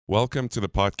Welcome to the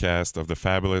podcast of the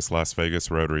fabulous Las Vegas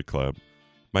Rotary Club.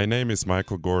 My name is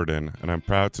Michael Gordon, and I'm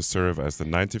proud to serve as the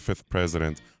 95th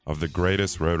president of the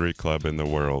greatest Rotary Club in the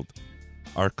world.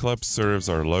 Our club serves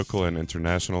our local and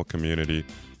international community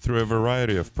through a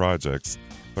variety of projects,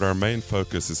 but our main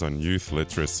focus is on youth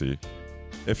literacy.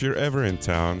 If you're ever in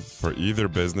town for either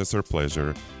business or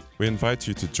pleasure, we invite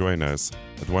you to join us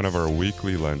at one of our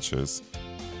weekly lunches.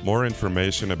 More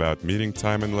information about meeting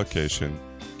time and location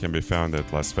can be found at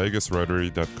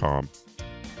lasvegasrotary.com.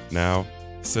 Now,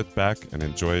 sit back and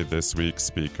enjoy this week's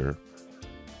speaker.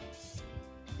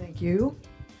 Thank you.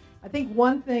 I think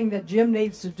one thing that Jim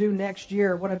needs to do next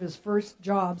year, one of his first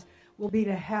jobs, will be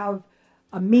to have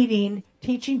a meeting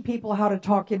teaching people how to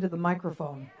talk into the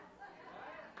microphone.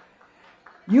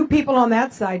 You people on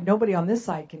that side, nobody on this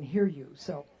side can hear you.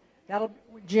 So that'll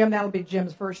be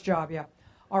Jim's first job, yeah.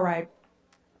 All right.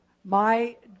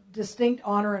 My distinct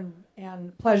honor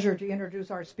and pleasure to introduce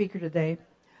our speaker today,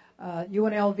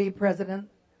 UNLV President,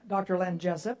 Dr. Len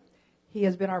Jessup. He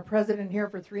has been our president here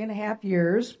for 3.5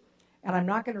 years, and I'm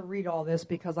not going to read all this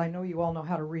because I know you all know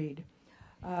how to read.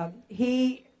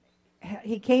 He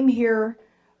came here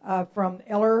from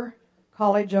Eller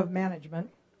College of Management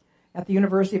at the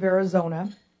University of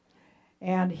Arizona,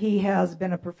 and he has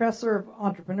been a professor of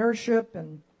entrepreneurship,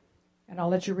 and I'll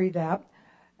let you read that.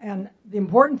 And the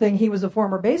important thing, he was a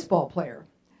former baseball player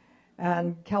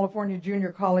and California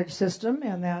Junior College system,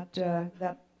 and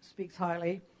that speaks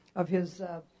highly of his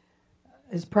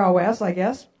prowess, I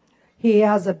guess. He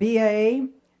has a BA,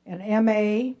 an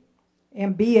MA,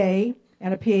 MBA,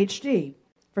 and a PhD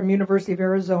from University of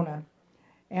Arizona.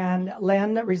 And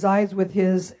Len resides with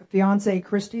his fiancée,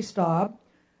 Christy Staub,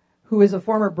 who is a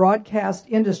former broadcast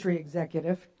industry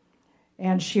executive,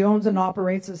 and she owns and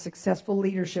operates a successful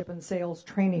leadership and sales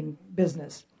training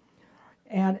business.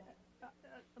 And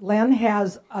Len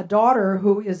has a daughter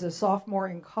who is a sophomore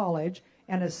in college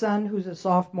and a son who's a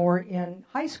sophomore in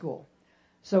high school.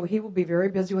 So he will be very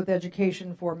busy with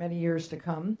education for many years to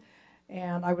come.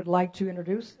 And I would like to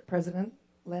introduce President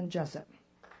Len Jessup.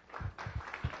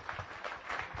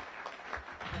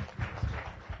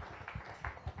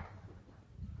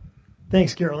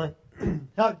 Thanks, Carolyn.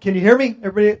 Can you hear me?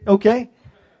 Everybody okay?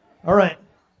 All right.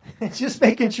 Just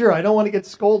making sure. I don't want to get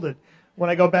scolded when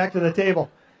I go back to the table.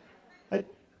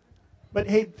 But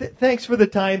hey, thanks for the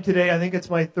time today. I think it's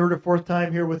my third or fourth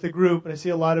time here with the group, and I see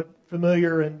a lot of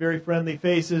familiar and very friendly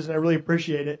faces, and I really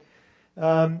appreciate it.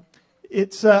 I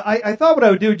thought what I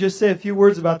would do is just say a few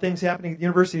words about things happening at the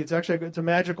university. It's a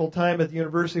magical time at the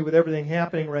university with everything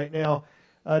happening right now,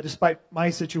 despite my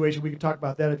situation. We can talk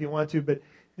about that if you want to, but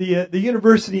the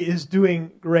university is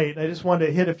doing great. I just wanted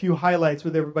to hit a few highlights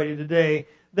with everybody today.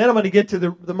 Then I'm going to get to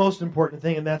the most important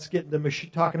thing, and that's getting to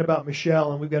talking about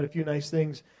Michelle, and we've got a few nice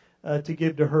things to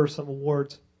give to her, some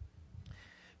awards.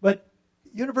 But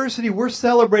university, we're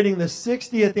celebrating the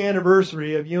 60th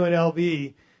anniversary of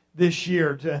UNLV this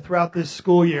year, throughout this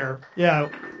school year. Yeah,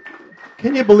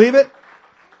 can you believe it?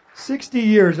 60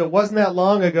 years. It wasn't that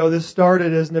long ago. This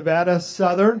started as Nevada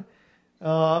Southern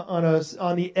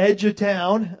on the edge of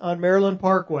town on Maryland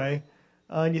Parkway.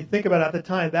 And you think about it, at the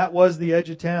time, that was the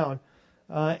edge of town.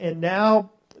 And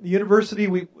now the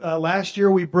university, last year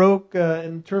we broke,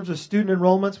 in terms of student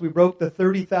enrollments, we broke the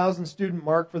 30,000 student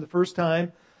mark for the first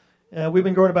time. We've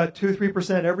been growing about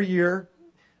 2-3% every year.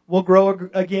 We'll grow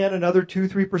again another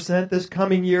 2-3% this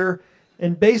coming year.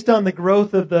 And based on the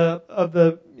growth of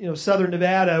the Southern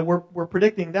Nevada, we're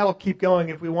predicting that'll keep going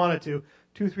if we wanted to.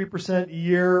 2-3% a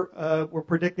year. We're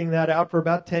predicting that out for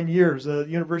about 10 years. The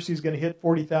university is going to hit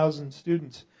 40,000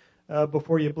 students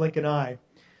before you blink an eye.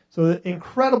 So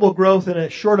incredible growth in a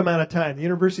short amount of time. The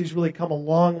university's really come a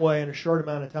long way in a short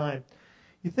amount of time.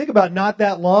 You think about not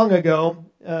that long ago,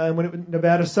 when it was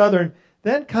Nevada Southern,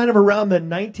 then kind of around the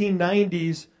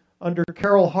 1990s under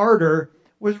Carol Harder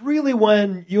was really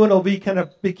when UNLV kind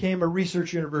of became a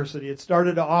research university. It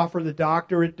started to offer the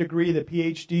doctorate degree, the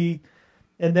PhD,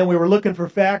 and then we were looking for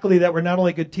faculty that were not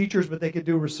only good teachers, but they could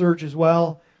do research as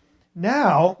well.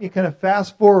 Now, you kind of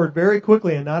fast forward very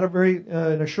quickly and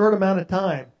in a short amount of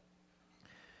time.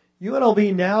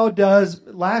 UNLV now does,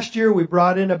 last year we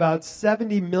brought in about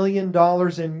 $70 million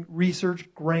in research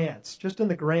grants, just in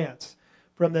the grants,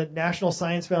 from the National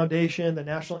Science Foundation, the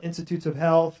National Institutes of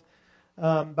Health,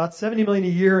 about $70 million a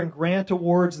year in grant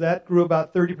awards. That grew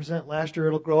about 30% last year.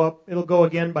 It'll go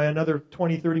again by another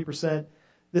 20-30%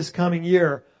 this coming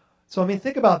year. So, I mean,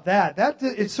 think about that.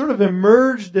 It sort of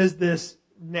emerged as this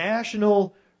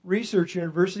national research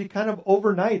university kind of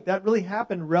overnight. That really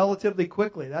happened relatively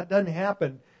quickly. That doesn't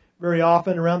happen very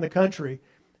often around the country.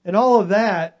 And all of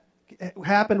that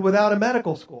happened without a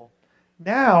medical school.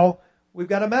 Now, we've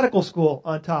got a medical school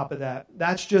on top of that.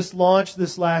 That's just launched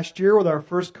this last year with our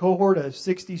first cohort of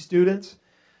 60 students.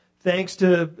 Thanks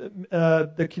to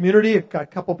the community, I've got a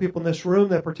couple people in this room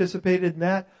that participated in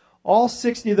that. All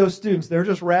 60 of those students, they're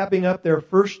just wrapping up their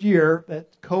first year,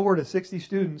 that cohort of 60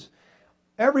 students.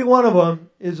 Every one of them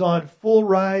is on full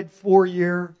ride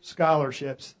 4-year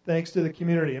scholarships, thanks to the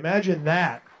community. Imagine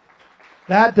that.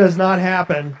 That does not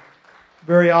happen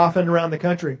very often around the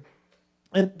country.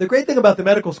 And the great thing about the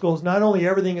medical school is not only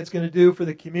everything it's going to do for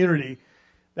the community,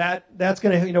 that's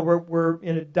going to, we're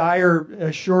in a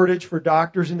dire shortage for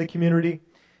doctors in the community.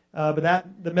 But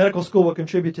the medical school will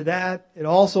contribute to that. It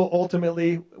also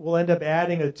ultimately will end up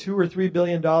adding a $2 or $3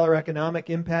 billion economic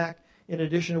impact in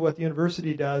addition to what the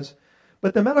university does.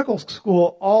 But the medical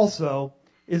school also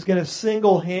is going to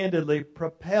single-handedly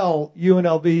propel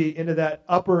UNLV into that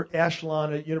upper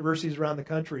echelon of universities around the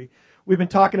country. We've been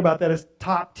talking about that as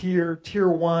top tier, tier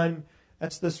 1.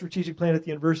 That's the strategic plan at the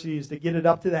university, is to get it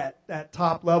up to that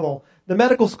top level. The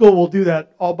medical school will do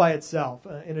that all by itself,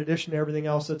 in addition to everything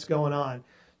else that's going on.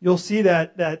 You'll see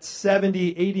that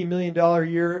 $70, $80 million a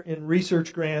year in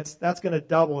research grants, that's going to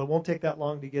double. It won't take that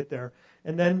long to get there.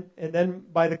 And then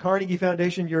by the Carnegie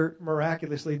Foundation, you're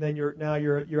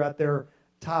at their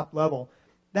top level.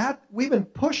 That we've been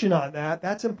pushing on that.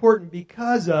 That's important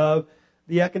because of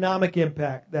the economic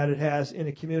impact that it has in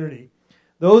a community.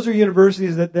 Those are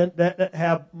universities that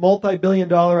have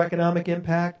multi-billion-dollar economic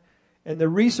impact, and the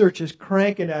research is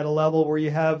cranking at a level where you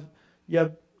have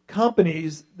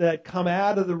companies that come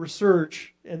out of the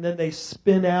research and then they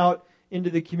spin out into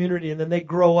the community and then they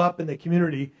grow up in the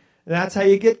community. And that's how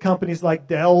you get companies like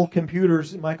Dell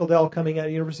Computers, Michael Dell coming out of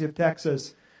the University of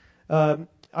Texas. I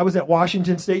was at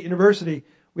Washington State University.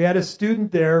 We had a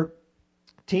student there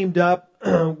teamed up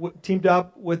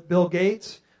with Bill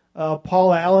Gates.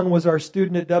 Paul Allen was our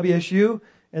student at WSU,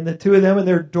 and the two of them in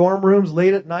their dorm rooms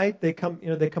late at night, they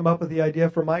come up with the idea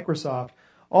for Microsoft.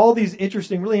 All these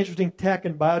really interesting tech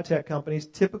and biotech companies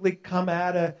typically come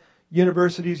out of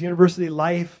universities, university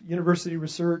life, university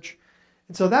research.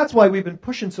 And so that's why we've been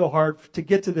pushing so hard to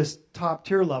get to this top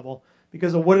tier level,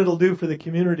 because of what it'll do for the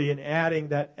community and adding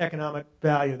that economic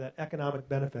value, that economic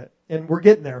benefit. And we're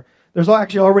getting there. There's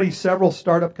actually already several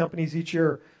startup companies each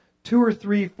year. 2 or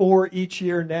 3, 4 each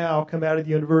year now come out of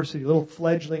the university, little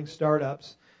fledgling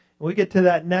startups. When we get to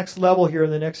that next level here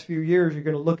in the next few years, you're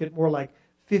going to look at more like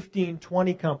 15,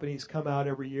 20 companies come out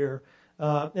every year.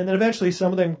 And then eventually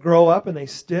some of them grow up and they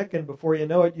stick, and before you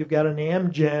know it, you've got an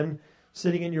Amgen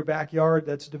sitting in your backyard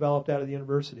that's developed out of the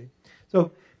university.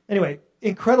 So anyway,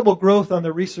 incredible growth on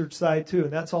the research side too,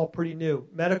 and that's all pretty new.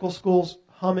 Medical schools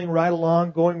humming right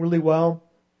along, going really well.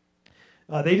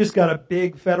 They just got a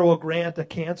big federal grant, a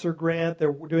cancer grant.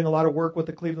 They're doing a lot of work with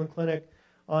the Cleveland Clinic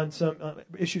on some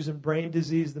issues in brain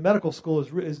disease. The medical school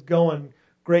is going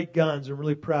great guns. I'm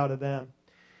really proud of them.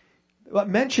 I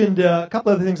mentioned a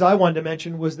couple other things I wanted to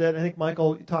mention was that I think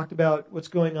Michael talked about what's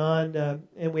going on,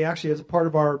 and we actually, as a part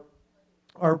of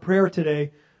our prayer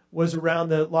today, was around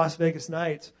the Las Vegas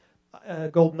Knights,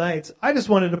 Golden Knights. I just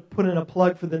wanted to put in a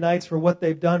plug for the Knights for what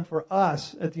they've done for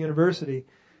us at the university.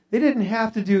 They didn't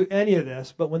have to do any of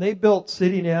this, but when they built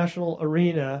City National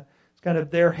Arena, it's kind of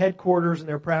their headquarters and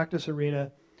their practice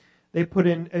arena, they put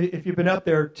in, if you've been up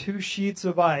there, 2 sheets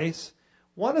of ice.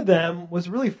 One of them was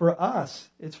really for us.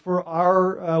 It's for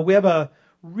we have a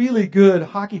really good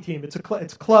hockey team. It's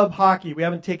club hockey. We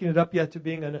haven't taken it up yet to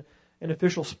being an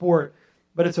official sport,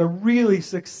 but it's a really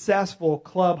successful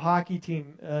club hockey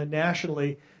team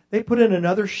nationally. They put in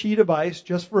another sheet of ice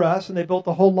just for us, and they built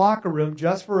a whole locker room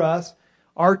just for us.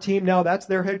 Our team now, that's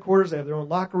their headquarters. They have their own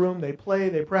locker room. They play,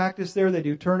 they practice there, they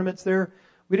do tournaments there.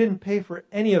 We didn't pay for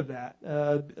any of that.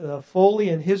 Foley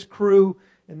and his crew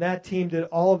and that team did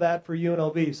all of that for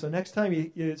UNLV. So next time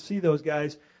you see those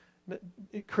guys,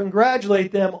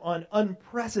 congratulate them on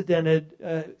unprecedented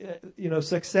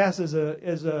success as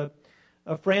a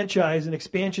franchise and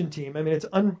expansion team. I mean, it's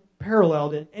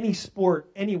unparalleled in any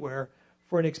sport anywhere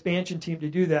for an expansion team to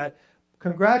do that.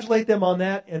 Congratulate them on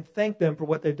that and thank them for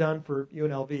what they've done for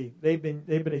UNLV. They've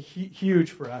been a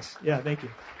huge for us. Yeah, thank you.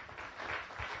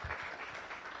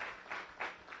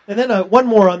 And then one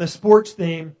more on the sports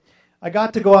theme. I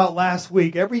got to go out last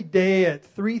week every day at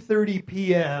 3:30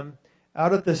 p.m.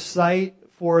 out at the site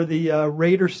for the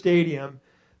Raider Stadium.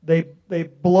 They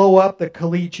blow up the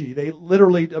caliche. They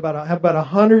literally have about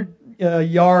 100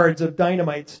 yards of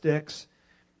dynamite sticks.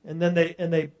 And then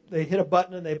they hit a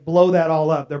button and they blow that all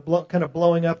up. They're kind of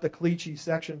blowing up the caliche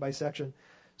section by section.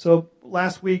 So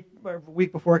last week, or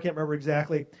week before, I can't remember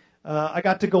exactly, I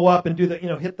got to go up and do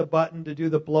hit the button to do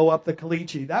the blow up the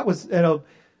caliche. That was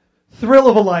thrill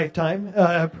of a lifetime.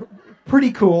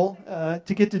 pretty cool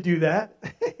to get to do that.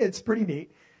 It's pretty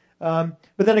neat. But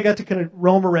then I got to kind of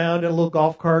roam around in a little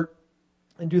golf cart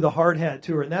and do the hard hat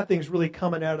tour, and that thing's really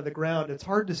coming out of the ground. It's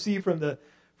hard to see from the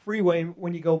freeway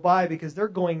when you go by because they're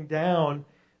going down.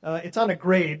 It's on a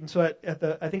grade, and so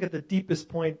I think at the deepest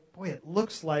point, boy, it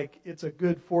looks like it's a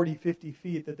good 40, 50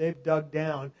 feet that they've dug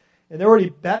down. And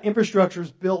that infrastructure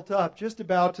is built up just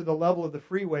about to the level of the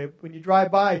freeway. When you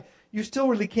drive by, you still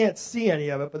really can't see any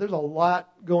of it, but there's a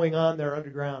lot going on there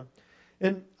underground.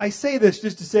 And I say this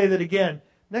just to say that, again,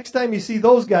 next time you see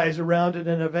those guys around at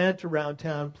an event around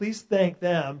town, please thank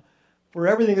them for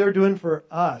everything they're doing for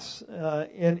us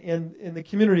in the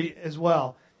community as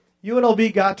well.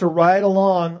 UNLV got to ride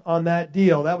along on that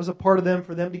deal. That was a part of them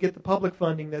for them to get the public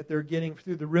funding that they're getting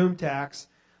through the room tax.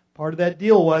 Part of that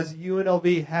deal was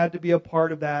UNLV had to be a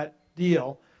part of that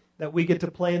deal that we get to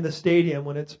play in the stadium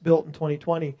when it's built in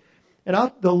 2020. And I'll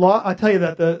tell you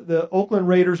that the Oakland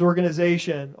Raiders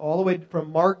organization, all the way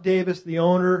from Mark Davis, the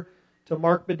owner, to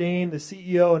Mark Bedane, the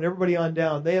CEO, and everybody on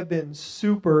down, they have been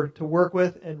super to work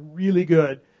with and really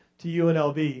good to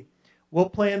UNLV. We'll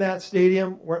play in that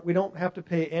stadium. We don't have to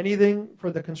pay anything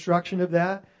for the construction of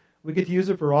that. We get to use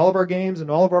it for all of our games and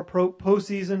all of our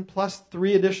postseason, plus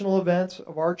 3 additional events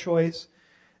of our choice.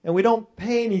 And we don't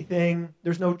pay anything.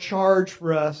 There's no charge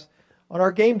for us on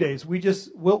our game days.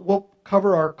 We'll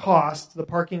cover our costs, the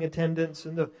parking attendants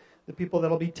and the people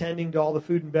that'll be tending to all the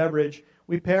food and beverage.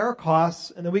 We pay our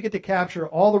costs, and then we get to capture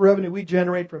all the revenue we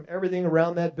generate from everything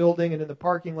around that building and in the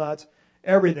parking lots,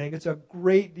 everything. It's a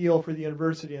great deal for the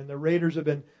university, and the Raiders have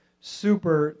been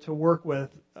super to work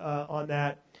with on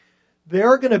that.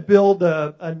 They're going to build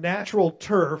a natural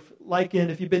turf, like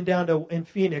if you've been down in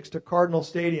Phoenix to Cardinal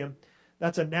Stadium.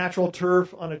 That's a natural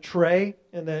turf on a tray,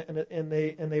 and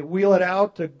they wheel it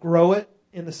out to grow it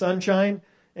in the sunshine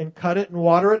and cut it and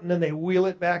water it, and then they wheel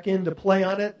it back in to play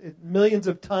on it. Millions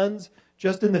of tons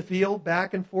just in the field,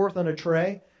 back and forth on a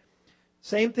tray.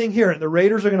 Same thing here. The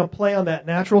Raiders are going to play on that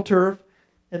natural turf,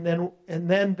 and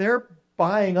then they're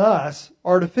buying us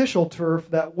artificial turf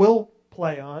that we'll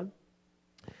play on,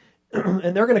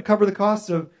 and they're going to cover the costs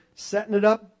of setting it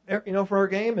up, for our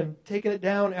game and taking it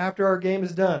down after our game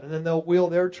is done, and then they'll wheel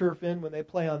their turf in when they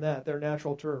play on their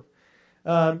natural turf.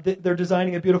 They're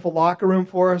designing a beautiful locker room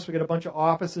for us. We got a bunch of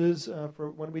offices for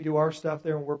when we do our stuff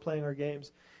there and we're playing our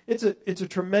games. It's a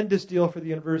tremendous deal for the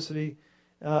university,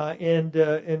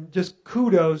 and just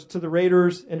kudos to the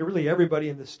Raiders and to really everybody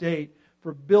in the state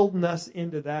for building us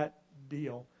into that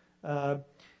deal.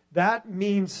 That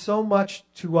means so much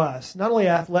to us, not only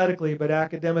athletically but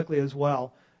academically as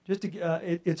well.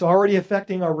 It's already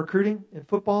affecting our recruiting in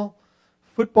football.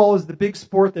 Football is the big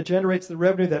sport that generates the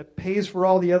revenue that pays for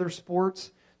all the other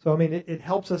sports. So, it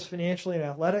helps us financially in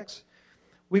athletics.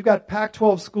 We've got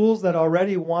Pac-12 schools that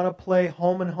already want to play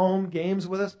home-and-home games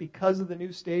with us because of the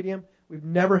new stadium. We've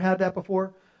never had that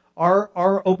before.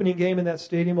 Our opening game in that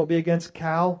stadium will be against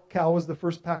Cal. Cal was the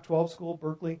first Pac-12 school,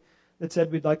 Berkeley, that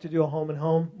said we'd like to do a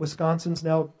home-and-home. Wisconsin's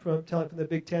now from the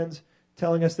Big Tens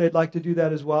telling us they'd like to do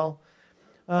that as well.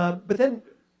 But then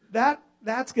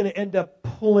that's going to end up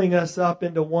pulling us up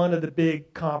into one of the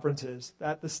big conferences.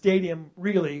 That the stadium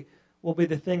really will be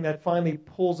the thing that finally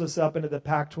pulls us up into the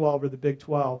Pac-12 or the Big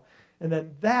 12. And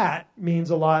then that means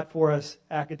a lot for us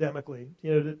academically,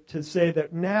 to say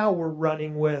that now we're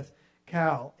running with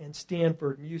Cal and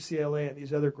Stanford and UCLA and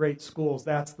these other great schools.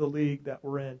 That's the league that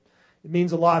we're in. It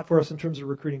means a lot for us in terms of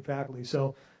recruiting faculty.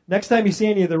 So next time you see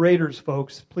any of the Raiders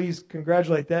folks, please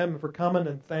congratulate them for coming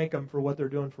and thank them for what they're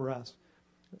doing for us.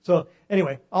 So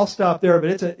anyway, I'll stop there,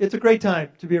 but it's a great time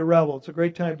to be a Rebel. It's a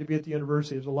great time to be at the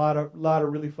university. There's a lot of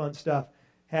really fun stuff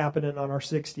happening on our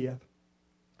 60th.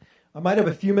 I might have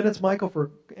a few minutes, Michael,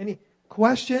 for any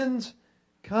questions,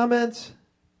 comments,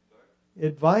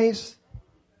 advice.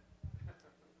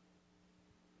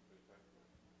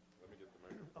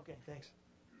 Okay, thanks.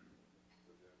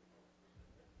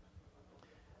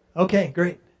 Okay,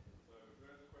 great.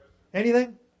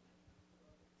 Anything?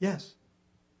 Yes.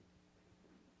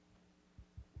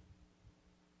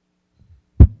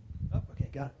 Oh, okay,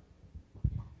 got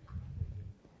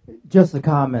it. Just a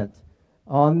comment.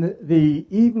 On the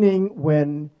evening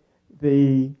when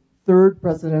the third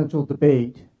presidential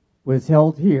debate was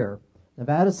held here,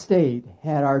 Nevada State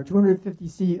had our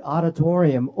 250-seat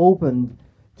auditorium opened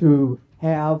to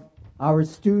have our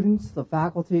students, the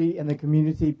faculty, and the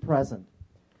community present.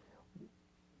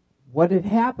 What had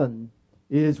happened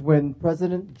is when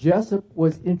President Jessup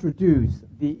was introduced,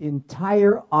 the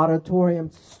entire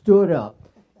auditorium stood up,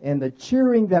 and the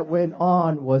cheering that went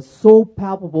on was so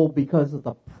palpable because of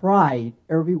the pride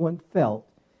everyone felt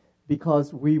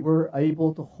because we were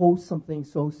able to host something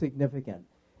so significant.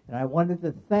 And I wanted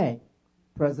to thank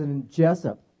President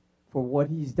Jessup for what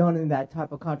he's done in that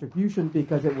type of contribution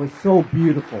because it was so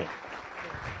beautiful.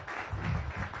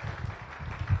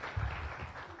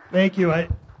 Thank you.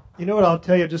 You know what I'll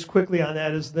tell you just quickly on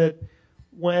that is that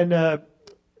when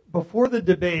before the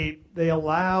debate, they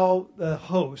allow the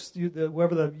host,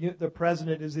 whoever the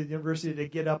president is at the university, to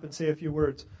get up and say a few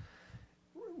words.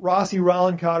 Rossi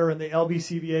Rollencotter and the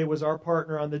LBCVA was our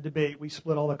partner on the debate. We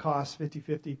split all the costs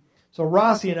 50-50. So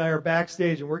Rossi and I are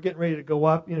backstage, and we're getting ready to go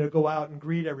up, go out and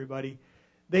greet everybody.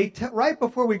 Right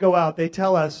before we go out, they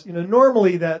tell us,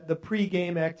 normally that the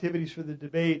pre-game activities for the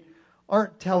debate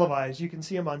aren't televised. You can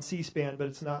see them on C-SPAN, but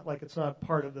it's not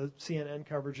part of the CNN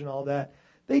coverage and all that.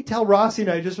 They tell Rossi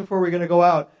and I just before we're going to go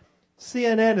out,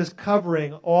 CNN is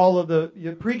covering all of the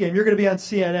pregame. You're going to be on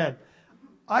CNN.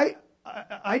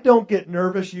 I don't get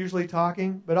nervous usually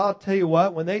talking, but I'll tell you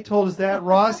what, when they told us that,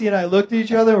 Rossi and I looked at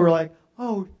each other and we're like,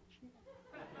 oh.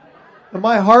 And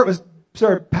my heart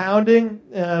started pounding.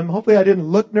 Hopefully I didn't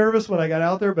look nervous when I got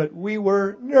out there, but we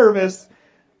were nervous.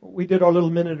 We did our little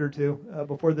minute or two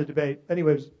before the debate.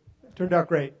 Anyways, it turned out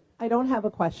great. I don't have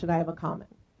a question. I have a comment.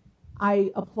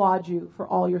 I applaud you for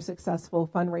all your successful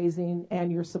fundraising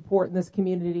and your support in this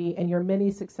community and your many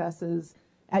successes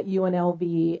at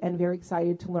UNLV, and very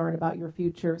excited to learn about your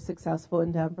future successful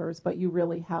endeavors. But you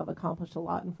really have accomplished a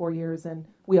lot in 4 years, and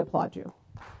we applaud you.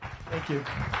 Thank you.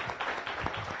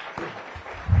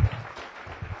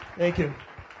 Thank you.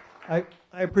 I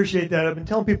appreciate that. I've been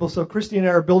telling people, so Christy and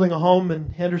I are building a home in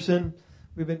Henderson.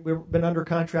 We've been under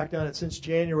contract on it since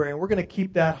January, and we're going to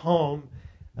keep that home.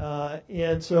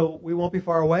 And so we won't be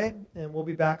far away, and we'll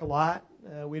be back a lot.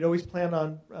 We'd always planned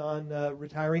on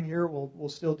retiring here. We'll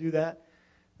still do that.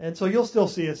 And so you'll still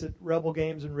see us at Rebel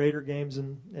games and Raider games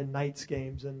and Knights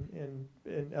games and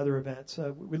other events.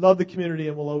 We love the community,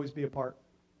 and we'll always be a part.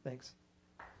 Thanks.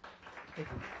 Thank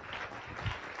you.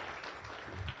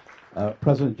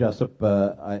 President Jessup,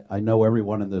 I know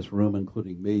everyone in this room,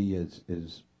 including me,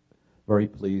 is very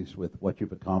pleased with what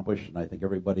you've accomplished, and I think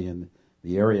everybody in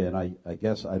the area, and I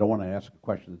guess I don't want to ask a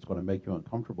question that's going to make you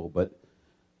uncomfortable, but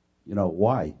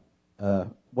why?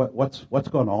 What's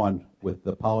going on with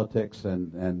the politics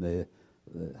and the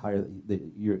higher?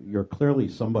 You're clearly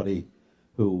somebody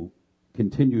who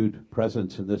continued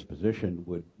presence in this position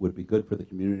would be good for the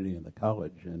community and the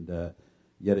college, and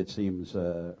yet it seems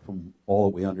from all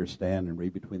that we understand and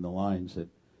read between the lines that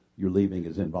your leaving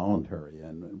is involuntary.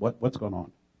 And what's going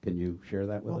on? Can you share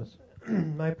that with us?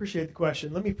 I appreciate the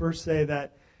question. Let me first say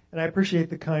that, and I appreciate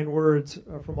the kind words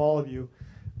from all of you.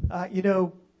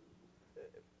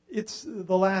 It's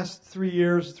the last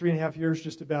 3.5 years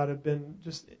just about have been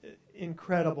just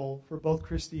incredible for both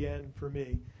Christy and for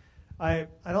me. I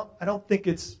don't think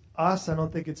it's us. I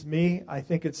don't think it's me. I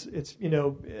think it's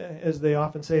as they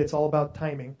often say, it's all about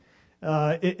timing.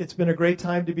 It's been a great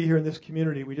time to be here in this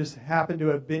community. We just happen to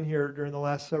have been here during the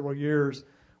last several years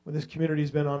when this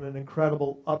community's been on an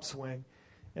incredible upswing.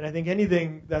 And I think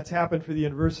anything that's happened for the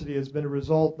university has been a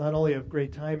result not only of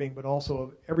great timing, but also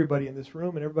of everybody in this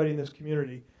room and everybody in this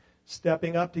community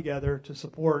stepping up together to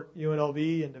support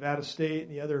UNLV and Nevada State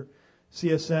and the other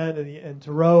CSN and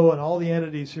Thoreau and all the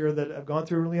entities here that have gone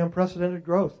through really unprecedented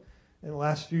growth in the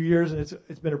last few years. And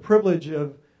it's been a privilege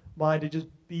of mine to just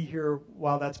be here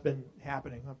while that's been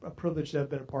happening, a privilege to have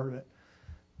been a part of it.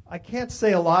 I can't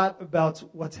say a lot about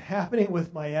what's happening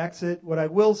with my exit. What I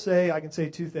will say, I can say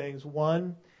two things.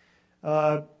 One,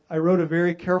 I wrote a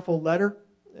very careful letter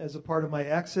as a part of my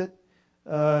exit.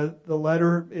 The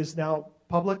letter is now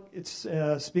public. It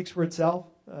speaks for itself.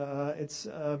 It's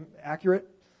accurate,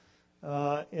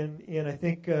 and I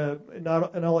think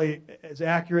not only is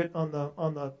accurate on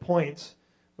the points,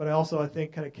 but I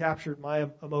think kind of captured my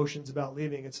emotions about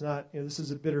leaving. It's not, this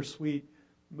is a bittersweet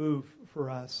move for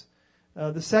us.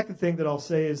 The second thing that I'll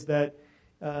say is that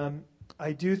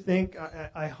I do think,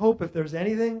 I hope if there's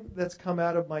anything that's come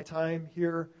out of my time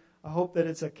here, I hope that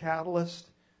it's a catalyst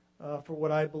for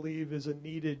what I believe is a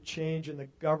needed change in the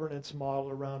governance model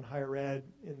around higher ed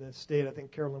in the state. I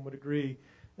think Carolyn would agree.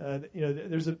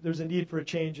 There's a need for a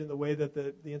change in the way that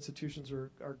the institutions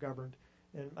are governed,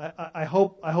 and I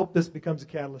hope this becomes a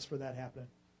catalyst for that happening.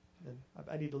 And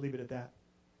I need to leave it at that.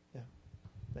 Yeah,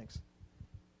 thanks.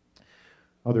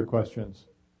 Other questions?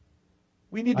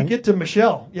 We need to get to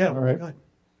Michelle. Yeah, all right. Go ahead.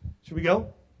 Should we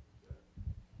go?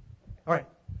 All right,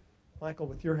 Michael,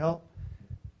 with your help.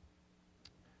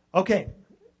 Okay,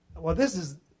 well, this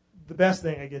is the best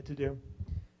thing I get to do.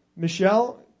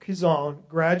 Michelle Kizon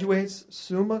graduates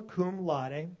summa cum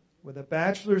laude with a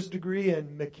bachelor's degree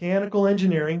in mechanical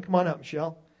engineering. Come on up,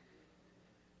 Michelle.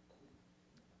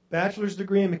 bachelor's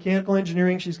degree in mechanical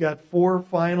engineering. She's got 4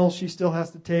 finals she still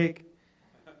has to take.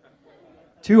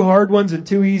 2 hard ones and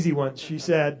 2 easy ones, she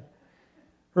said.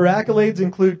 Her accolades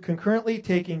include concurrently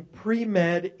taking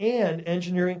pre-med and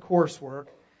engineering coursework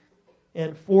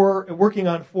and working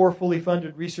on 4 fully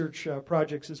funded research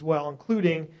projects as well,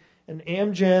 including an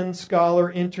Amgen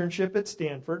Scholar internship at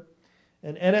Stanford,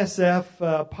 an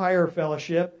NSF Pyre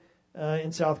Fellowship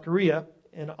in South Korea,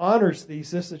 an honors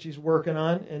thesis that she's working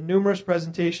on, and numerous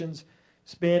presentations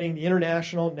spanning the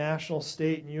international, national,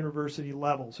 state, and university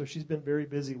level. So she's been very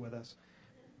busy with us.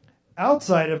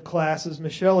 Outside of classes,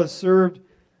 Michelle has served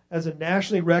as a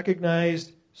nationally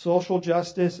recognized social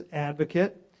justice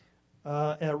advocate,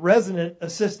 a resident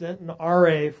assistant, an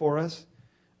RA for us,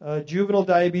 a Juvenile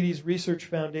Diabetes Research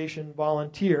Foundation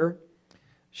volunteer.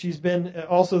 She's been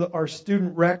also our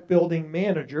student rec building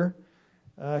manager.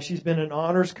 She's been an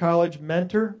honors college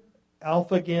mentor,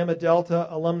 Alpha Gamma Delta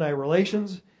Alumni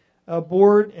Relations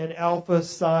Board, and Alpha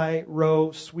Psi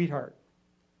Rho Sweetheart.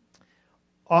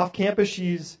 Off campus,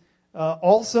 she's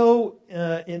also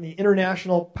in the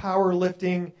International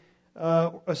Powerlifting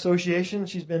Association.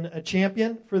 She's been a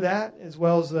champion for that, as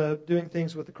well as doing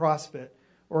things with the CrossFit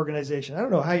organization. I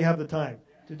don't know how you have the time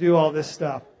to do all this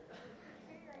stuff.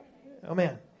 Oh,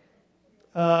 man.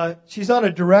 She's on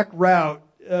a direct route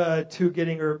to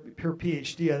getting her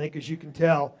PhD, I think, as you can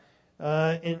tell.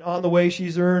 And on the way,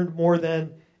 she's earned more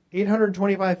than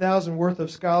 $825,000 worth of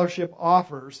scholarship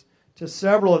offers to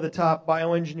several of the top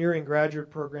bioengineering graduate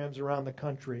programs around the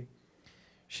country.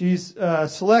 She's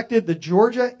selected the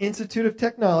Georgia Institute of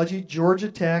Technology, Georgia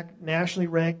Tech, nationally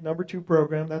ranked number 2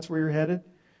 program. That's where you're headed.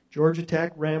 Georgia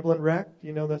Tech, Ramblin' Wreck. Do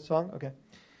you know that song? Okay.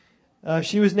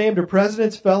 She was named a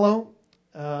President's Fellow,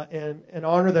 and an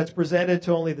honor that's presented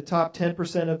to only the top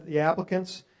 10% of the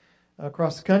applicants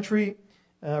across the country,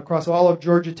 across all of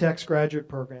Georgia Tech's graduate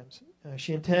programs.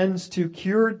 She intends to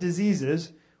cure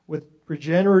diseases with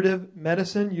regenerative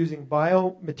medicine using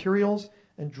biomaterials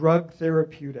and drug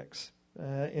therapeutics.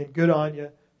 And good on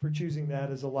you for choosing that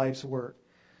as a life's work.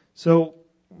 So,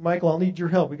 Michael, I'll need your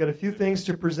help. We've got a few things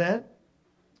to present.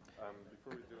 Before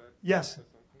we do that? Yes.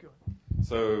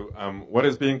 So what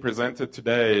is being presented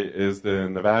today is the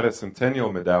Nevada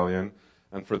Centennial Medallion.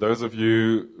 And for those of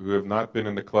you who have not been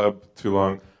in the club too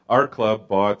long, our club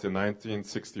bought in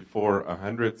 1964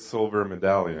 100 silver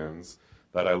medallions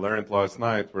that I learned last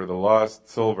night were the lost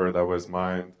silver that was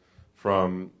mined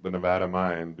from the Nevada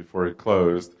mine before it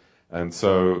closed. And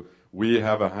so we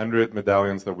have 100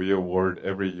 medallions that we award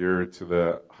every year to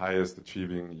the highest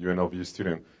achieving UNLV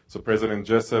student. So President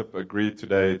Jessup agreed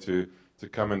today to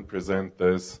come and present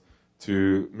this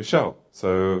to Michelle.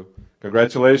 So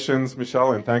congratulations,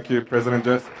 Michelle, and thank you, President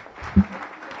Jessup.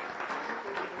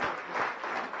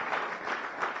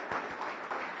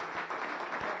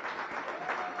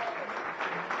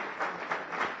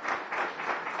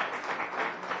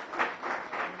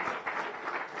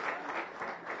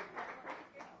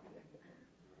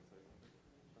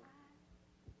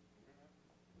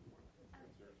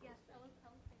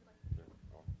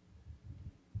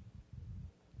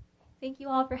 Thank you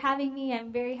all for having me.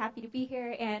 I'm very happy to be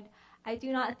here, and I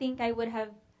do not think I would have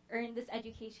earned this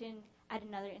education at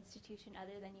another institution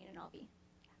other than UNLV.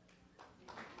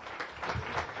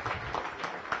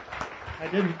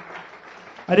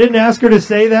 I didn't ask her to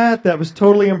say that. That was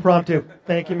totally impromptu.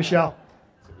 Thank you, Michelle.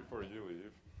 So before you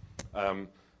leave,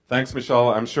 thanks, Michelle.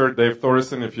 I'm sure Dave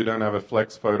Thorson, if you don't have a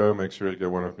flex photo, make sure you get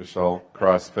one of Michelle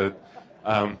CrossFit.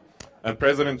 And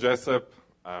President Jessup,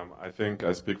 I think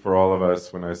I speak for all of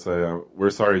us when I say we're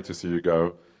sorry to see you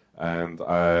go. And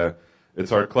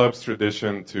it's our club's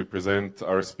tradition to present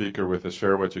our speaker with a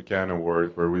Share What You Can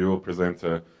award, where we will present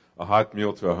a hot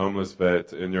meal to a homeless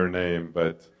vet in your name.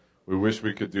 But we wish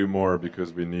we could do more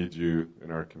because we need you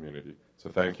in our community. So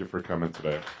thank you for coming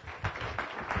today.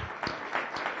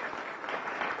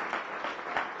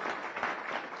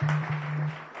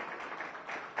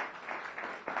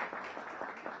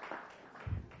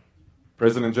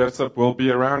 President Jessup will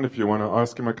be around if you want to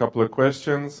ask him a couple of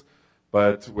questions.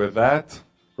 But with that,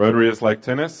 Rotary is like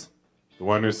tennis. The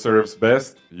one who serves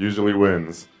best usually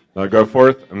wins. Now go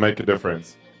forth and make a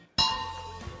difference.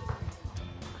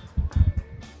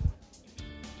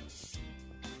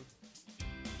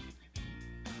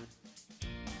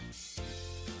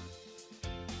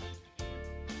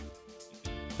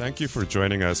 Thank you for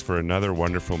joining us for another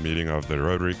wonderful meeting of the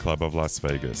Rotary Club of Las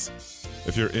Vegas.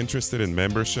 If you're interested in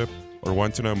membership or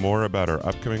want to know more about our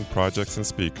upcoming projects and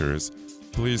speakers,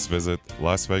 please visit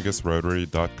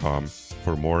lasvegasrotary.com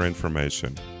for more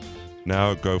information.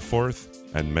 Now go forth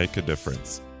and make a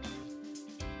difference.